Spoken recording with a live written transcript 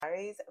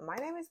always. My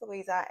name is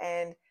Louisa,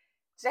 and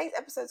today's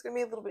episode is going to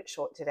be a little bit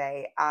short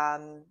today. I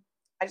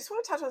just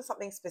want to touch on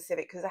something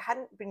specific because I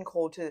hadn't been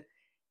called to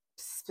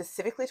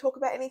specifically talk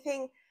about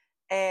anything,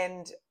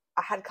 and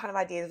I had kind of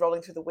ideas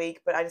rolling through the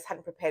week, but I just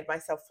hadn't prepared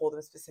myself for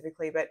them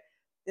specifically. But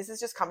this has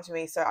just come to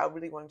me, so I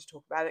really wanted to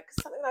talk about it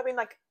because something that I've been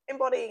like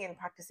embodying and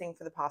practicing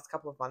for the past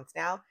couple of months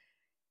now,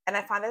 and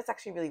I find that it's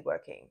actually really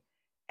working.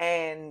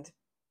 And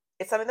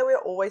it's something that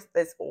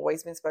there's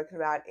always been spoken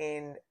about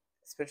in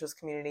spiritualist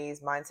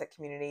communities, mindset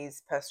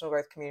communities, personal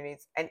growth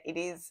communities, and it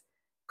is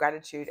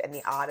gratitude and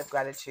the art of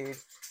gratitude,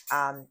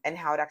 and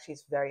how it actually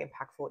is very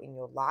impactful in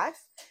your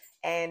life,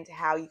 and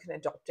how you can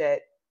adopt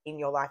it in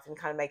your life and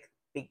kind of make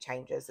big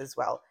changes as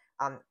well.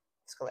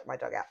 Just gonna let my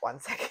dog out 1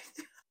 second.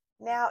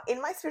 Now,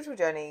 in my spiritual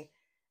journey,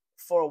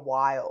 for a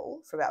while,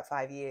 for about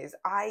 5 years,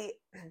 I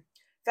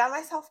found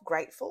myself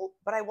grateful,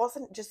 but I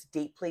wasn't just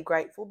deeply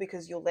grateful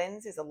because your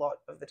lens is a lot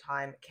of the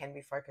time can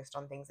be focused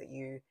on things that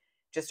you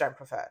just don't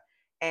prefer.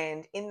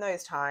 And in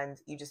those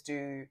times, you just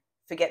do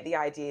forget the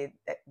idea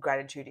that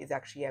gratitude is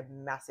actually a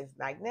massive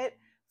magnet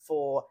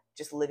for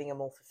just living a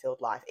more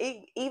fulfilled life.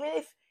 Even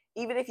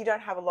if you don't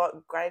have a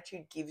lot,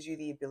 gratitude gives you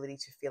the ability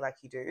to feel like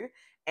you do.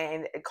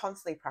 And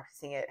constantly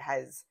practicing it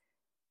has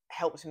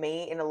helped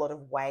me in a lot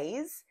of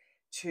ways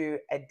to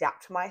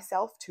adapt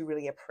myself to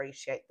really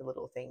appreciate the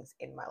little things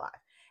in my life.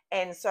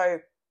 And so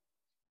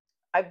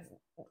I've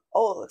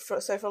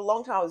for a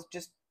long time I was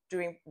just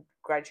doing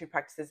gratitude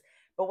practices,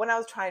 but when I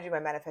was trying to do my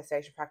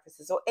manifestation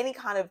practices or any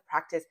kind of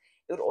practice,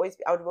 I would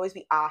always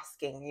be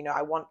asking,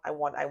 I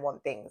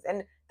want things,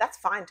 and that's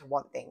fine to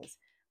want things.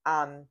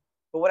 But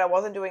what I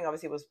wasn't doing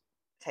obviously was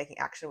taking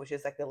action, which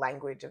is like the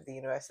language of the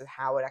universe of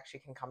how it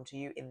actually can come to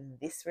you in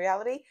this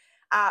reality.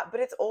 But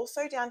it's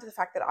also down to the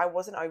fact that I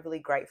wasn't overly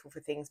grateful for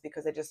things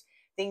because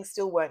things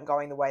still weren't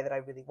going the way that I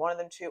really wanted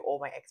them to, or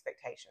my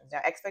expectations. Now,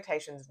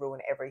 expectations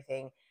ruin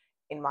everything,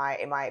 in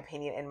my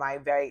opinion, in my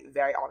very,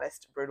 very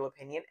honest, brutal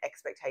opinion.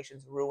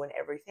 Expectations ruin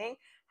everything.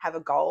 Have a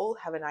goal,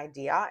 have an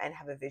idea, and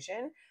have a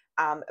vision.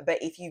 But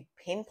if you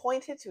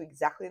pinpoint it to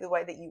exactly the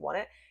way that you want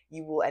it,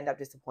 you will end up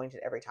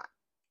disappointed every time.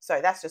 So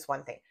that's just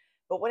one thing.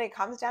 But when it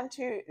comes down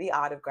to the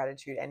art of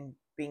gratitude and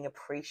being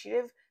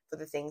appreciative for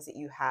the things that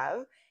you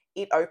have,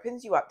 it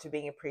opens you up to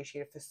being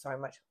appreciative for so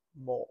much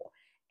more.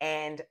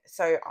 And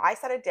so I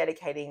started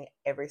dedicating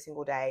every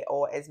single day,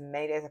 or as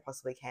many days as I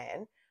possibly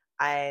can,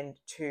 and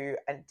to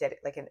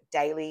like a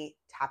daily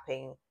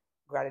tapping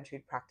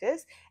gratitude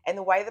practice. And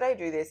the way that I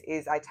do this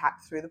is I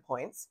tap through the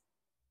points.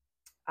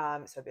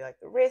 So it'll be like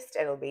the wrist,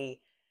 and it'll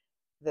be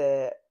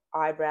the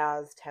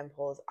eyebrows,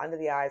 temples, under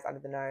the eyes,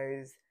 under the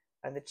nose,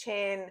 and the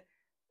chin,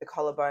 the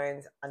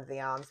collarbones, under the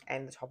arms,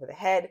 and the top of the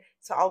head.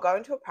 So I'll go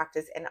into a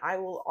practice and I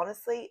will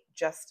honestly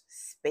just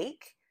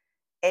speak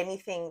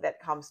anything that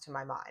comes to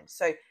my mind.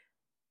 So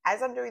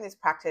as I'm doing this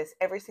practice,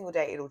 every single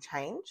day it'll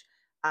change.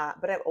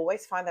 But I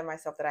always find that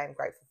myself that I am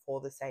grateful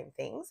for the same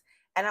things.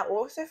 And I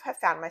also have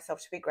found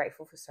myself to be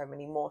grateful for so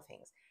many more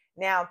things.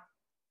 Now,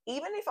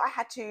 even if I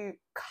had to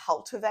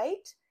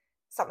cultivate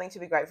something to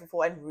be grateful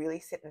for and really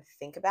sit and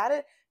think about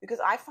it, because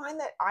I find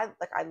that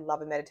I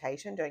love a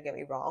meditation, don't get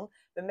me wrong,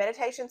 but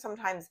meditation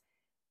sometimes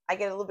I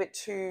get a little bit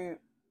too,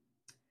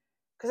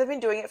 because I've been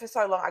doing it for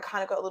so long, I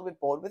kind of got a little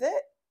bit bored with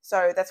it.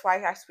 So that's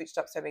why I switched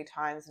up so many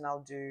times, and I'll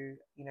do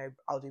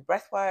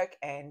breath work,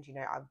 and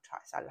I've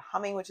started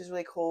humming, which is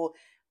really cool.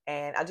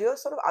 And I do a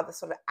sort of other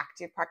sort of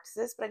active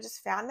practices, but I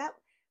just found that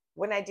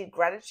when I did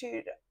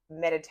gratitude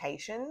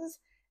meditations,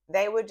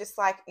 they were just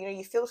like,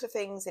 you filter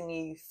things and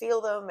you feel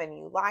them and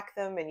you like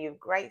them and you're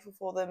grateful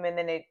for them. And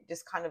then it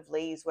just kind of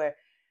leaves, where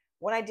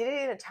when I did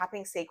it in a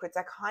tapping sequence,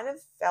 I kind of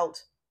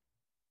felt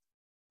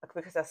like,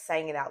 because I was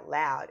saying it out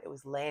loud, it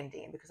was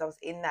landing, because I was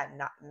in that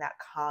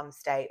calm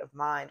state of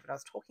mind when I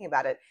was talking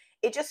about it.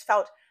 It just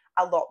felt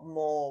a lot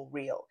more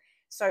real.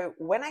 So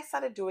when I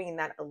started doing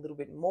that a little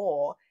bit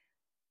more,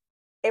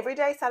 every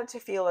day started to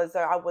feel as though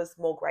I was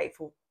more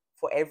grateful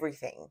for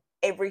everything,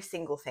 every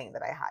single thing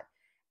that I had.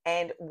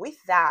 And with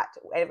that,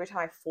 every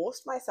time I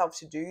forced myself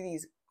to do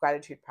these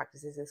gratitude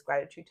practices, these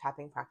gratitude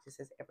tapping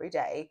practices every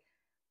day,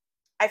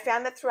 I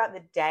found that throughout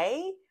the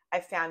day, I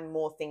found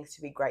more things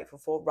to be grateful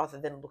for rather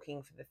than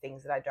looking for the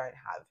things that I don't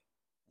have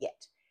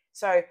yet.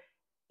 So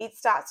it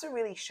starts to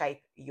really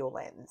shape your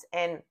lens.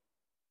 And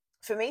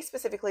for me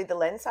specifically, the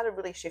lens started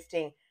really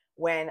shifting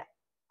when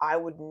I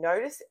would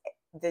notice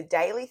the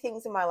daily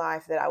things in my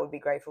life that I would be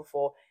grateful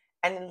for,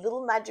 and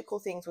little magical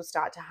things would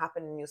start to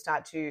happen, and your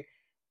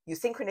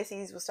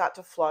synchronicities will start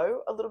to flow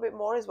a little bit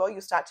more as well.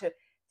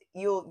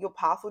 Your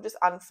path will just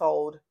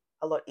unfold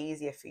a lot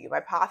easier for you. My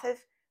path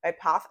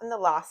in the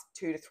last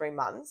 2 to 3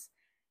 months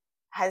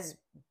has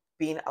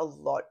been a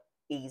lot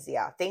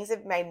easier. Things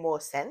have made more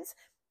sense.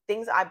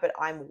 But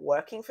I'm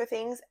working for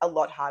things a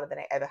lot harder than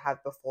I ever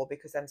have before,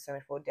 because I'm so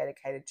much more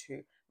dedicated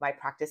to my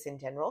practice in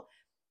general.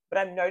 But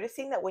I'm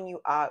noticing that when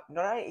you are,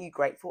 not only are you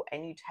grateful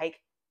and you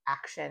take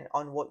action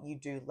on what you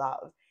do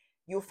love,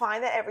 you'll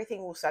find that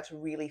everything will start to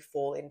really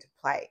fall into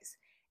place.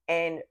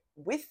 And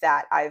with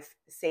that, I've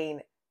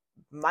seen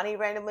money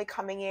randomly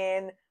coming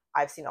in.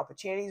 I've seen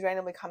opportunities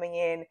randomly coming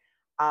in.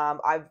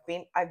 I've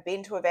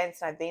been to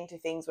events and I've been to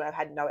things when I've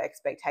had no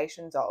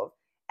expectations of,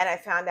 and I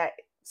found that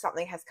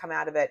something has come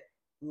out of it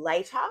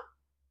later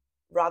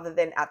rather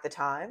than at the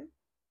time,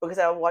 because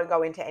I won't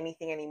go into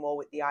anything anymore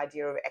with the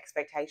idea of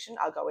expectation.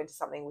 I'll go into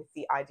something with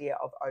the idea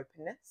of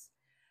openness.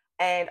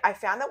 And I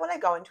found that when I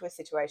go into a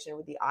situation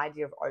with the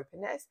idea of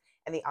openness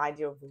and the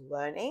idea of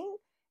learning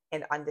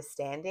and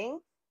understanding,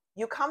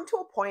 you come to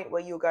a point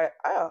where you'll go,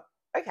 oh,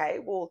 okay,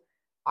 well,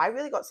 I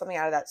really got something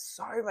out of that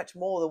so much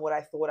more than what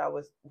I thought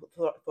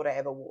I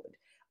ever would.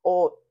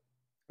 Or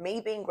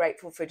me being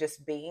grateful for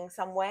just being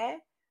somewhere,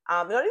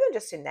 not even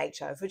just in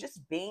nature, for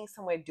just being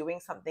somewhere, doing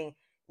something,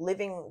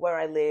 living where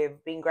I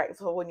live, being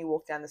grateful when you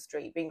walk down the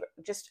street, being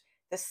just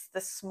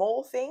the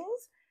small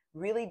things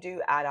really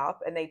do add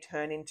up and they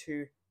turn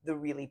into the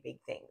really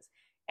big things.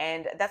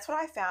 And that's what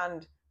I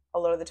found a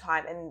lot of the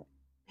time. And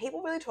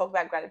people really talk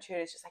about gratitude.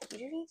 It's just like, you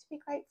do need to be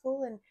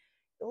grateful and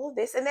all of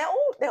this. And they're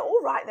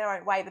all right in their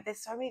own way, but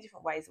there's so many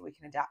different ways that we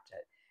can adapt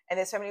it. And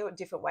there's so many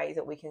different ways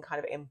that we can kind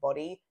of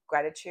embody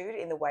gratitude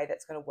in the way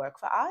that's going to work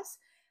for us.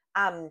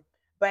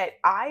 But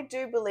I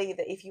do believe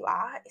that if you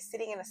are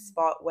sitting in a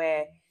spot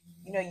where,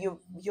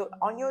 you're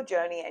on your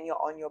journey and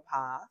you're on your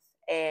path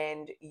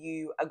and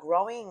you are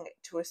growing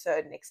to a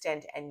certain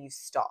extent and you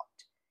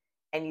stopped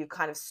and you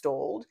kind of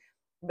stalled,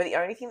 but the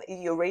only thing that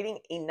you're reading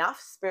enough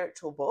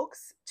spiritual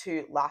books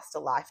to last a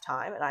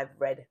lifetime, and I've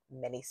read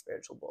many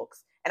spiritual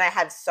books, and I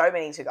have so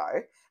many to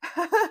go,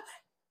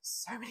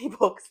 so many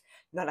books,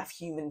 not enough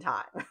human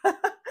time.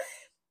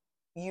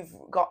 you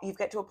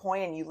get to a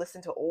point and you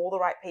listen to all the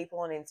right people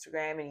on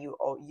Instagram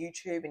or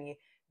YouTube, and you're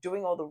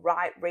doing all the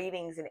right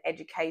readings and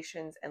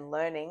educations and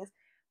learnings,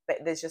 but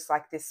there's just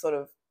like this sort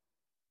of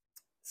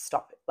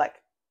stop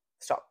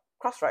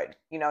crossroad,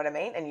 you know what I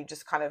mean? And you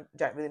just kind of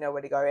don't really know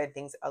where to go and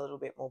things are a little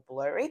bit more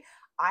blurry.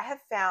 I have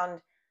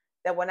found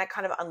that when I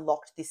kind of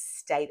unlocked this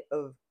state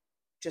of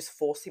just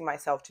forcing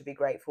myself to be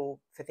grateful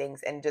for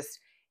things, and just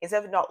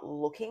instead of not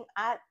looking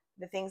at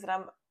the things that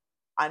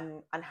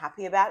I'm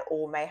unhappy about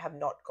or may have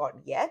not got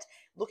yet,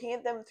 looking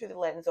at them through the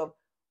lens of,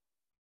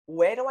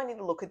 where do I need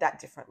to look at that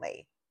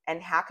differently?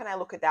 And how can I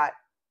look at that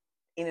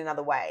in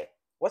another way?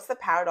 What's the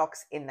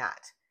paradox in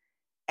that?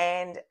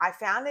 And I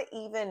found that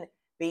even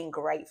being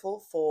grateful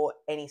for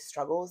any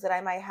struggles that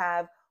I may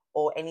have,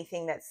 or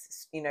anything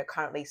that's,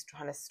 currently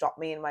trying to stop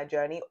me in my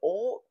journey,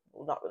 or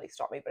well, not really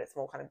stop me, but it's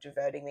more kind of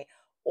diverting me,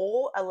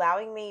 or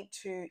allowing me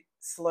to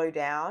slow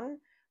down,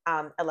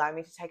 allowing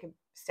me to take a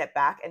step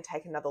back and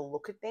take another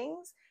look at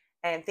things,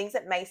 and things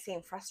that may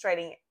seem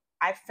frustrating.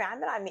 I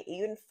found that I'm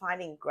even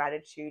finding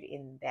gratitude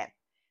in them,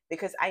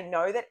 because I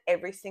know that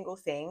every single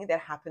thing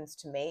that happens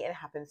to me and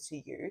happens to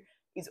you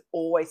is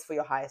always for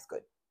your highest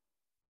good.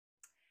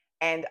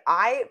 And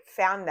I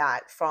found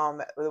that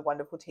from the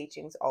wonderful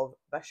teachings of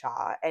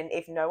Bashar. And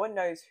if no one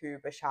knows who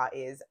Bashar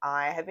is,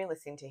 I have been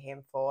listening to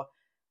him for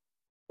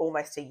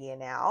almost a year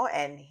now,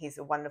 and he's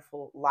a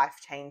wonderful,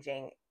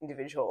 life-changing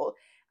individual.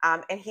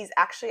 And he's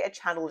actually a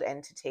channeled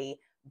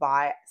entity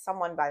by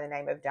someone by the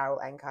name of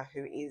Daryl Anchor,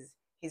 who is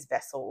his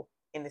vessel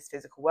in this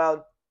physical world.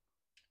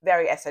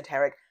 Very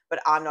esoteric, but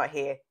I'm not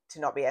here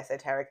to not be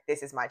esoteric.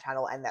 This is my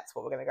channel, and that's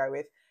what we're going to go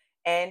with.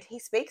 And he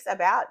speaks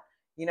about,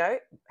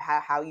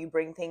 how you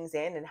bring things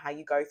in and how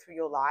you go through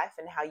your life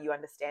and how you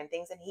understand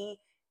things. And he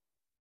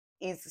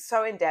is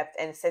so in depth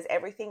and says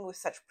everything with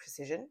such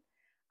precision.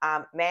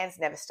 Man's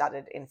never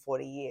stuttered in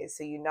 40 years,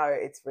 so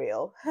it's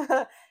real.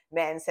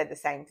 Man said the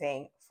same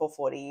thing for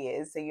 40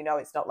 years, so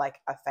it's not like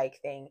a fake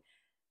thing.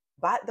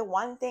 But the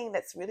one thing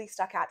that's really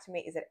stuck out to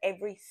me is that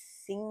every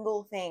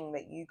single thing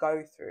that you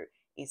go through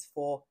is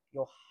for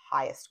your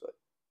highest good.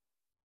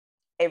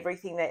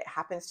 Everything that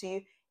happens to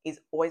you is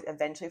always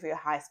eventually for your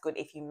highest good.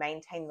 If you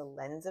maintain the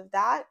lens of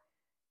that,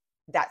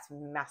 that's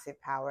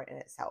massive power in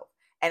itself.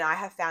 And I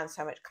have found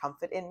so much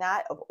comfort in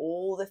that. Of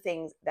all the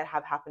things that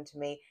have happened to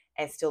me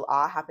and still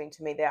are happening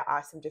to me, there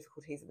are some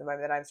difficulties at the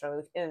moment that I'm struggling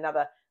with in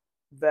another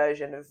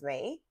version of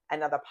me,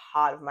 another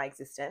part of my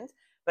existence.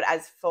 But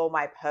as for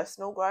my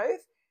personal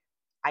growth,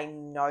 I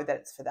know that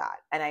it's for that.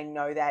 And I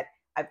know that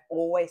I've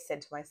always said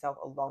to myself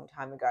a long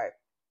time ago,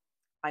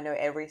 I know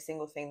every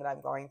single thing that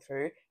I'm going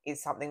through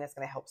is something that's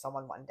going to help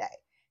someone one day.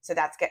 So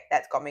that's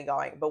got me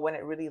going. But when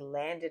it really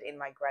landed in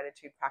my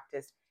gratitude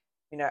practice,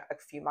 a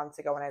few months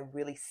ago, when I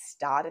really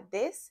started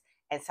this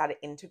and started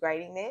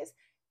integrating this,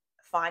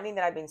 finding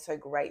that I've been so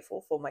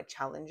grateful for my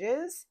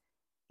challenges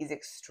is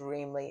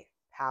extremely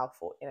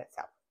powerful in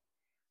itself.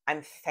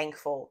 I'm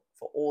thankful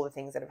for all the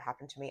things that have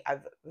happened to me.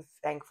 I'm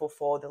thankful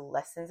for the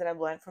lessons that I've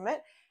learned from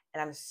it.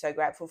 And I'm so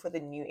grateful for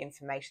the new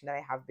information that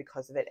I have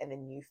because of it, and the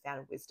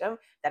newfound wisdom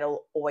that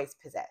I'll always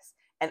possess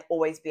and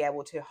always be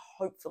able to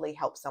hopefully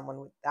help someone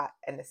with that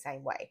in the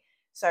same way.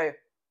 So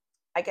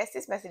I guess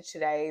this message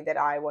today that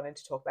I wanted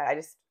to talk about,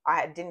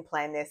 I didn't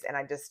plan this, and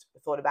I just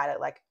thought about it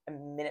like a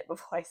minute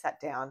before I sat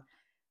down.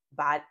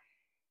 But,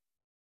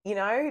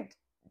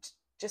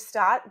 just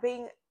start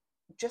being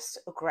just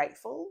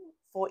grateful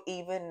for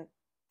even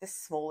the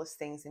smallest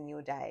things in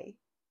your day.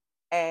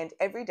 And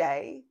every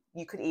day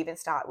you could even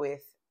start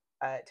with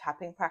a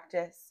tapping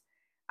practice.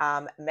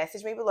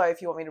 Message me below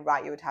if you want me to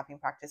write you a tapping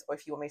practice, or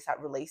if you want me to start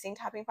releasing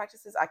tapping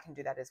practices, I can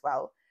do that as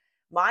well.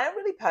 Mine are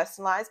really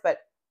personalized, but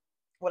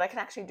what I can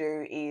actually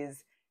do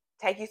is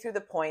take you through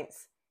the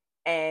points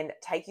and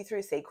take you through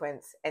a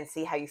sequence and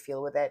see how you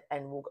feel with it,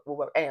 and we'll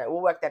work, anyway,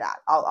 we'll work that out.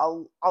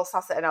 I'll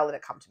suss it and I'll let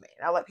it come to me,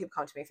 and I'll let people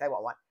come to me if they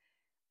want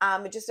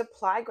one. Just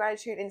apply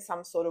gratitude in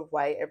some sort of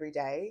way every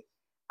day.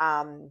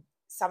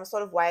 Some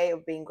sort of way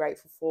of being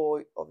grateful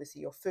for,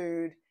 obviously, your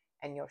food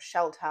and your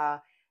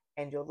shelter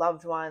and your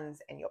loved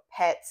ones and your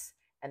pets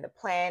and the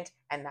plant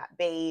and that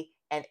bee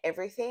and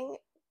everything.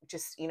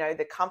 Just,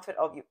 the comfort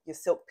of your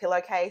silk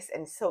pillowcase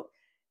and silk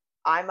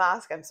eye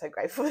mask. I'm so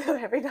grateful for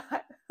them every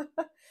night.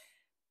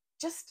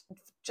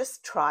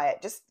 just try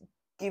it. Just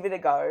give it a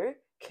go.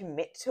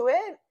 Commit to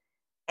it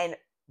and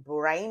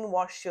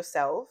brainwash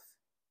yourself,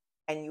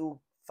 and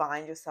you'll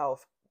find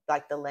yourself,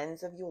 like, the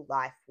lens of your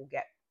life will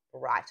get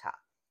brighter.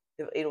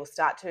 It'll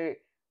start to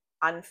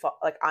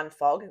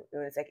unfog.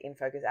 When it's like in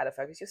focus, out of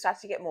focus, you'll start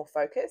to get more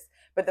focus,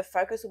 but the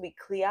focus will be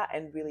clear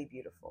and really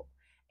beautiful.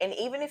 And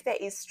even if there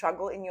is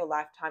struggle in your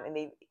lifetime,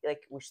 and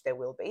which there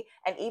will be,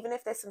 and even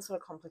if there's some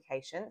sort of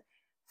complication,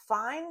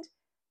 find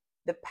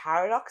the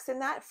paradox in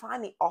that.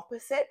 Find the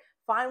opposite.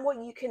 Find what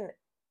you can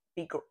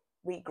be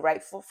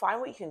grateful. Find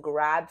what you can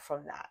grab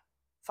from that.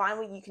 Find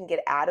what you can get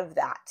out of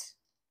that,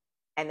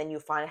 and then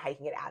you'll find how you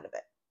can get out of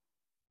it.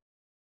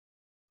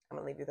 I'm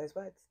gonna leave you with those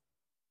words.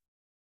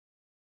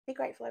 Be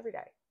grateful every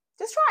day.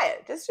 Just try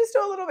it. Just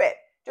do a little bit.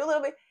 Do a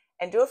little bit,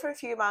 and do it for a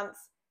few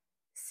months.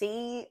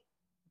 See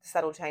the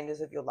subtle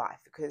changes of your life,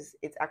 because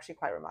it's actually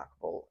quite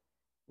remarkable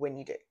when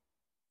you do.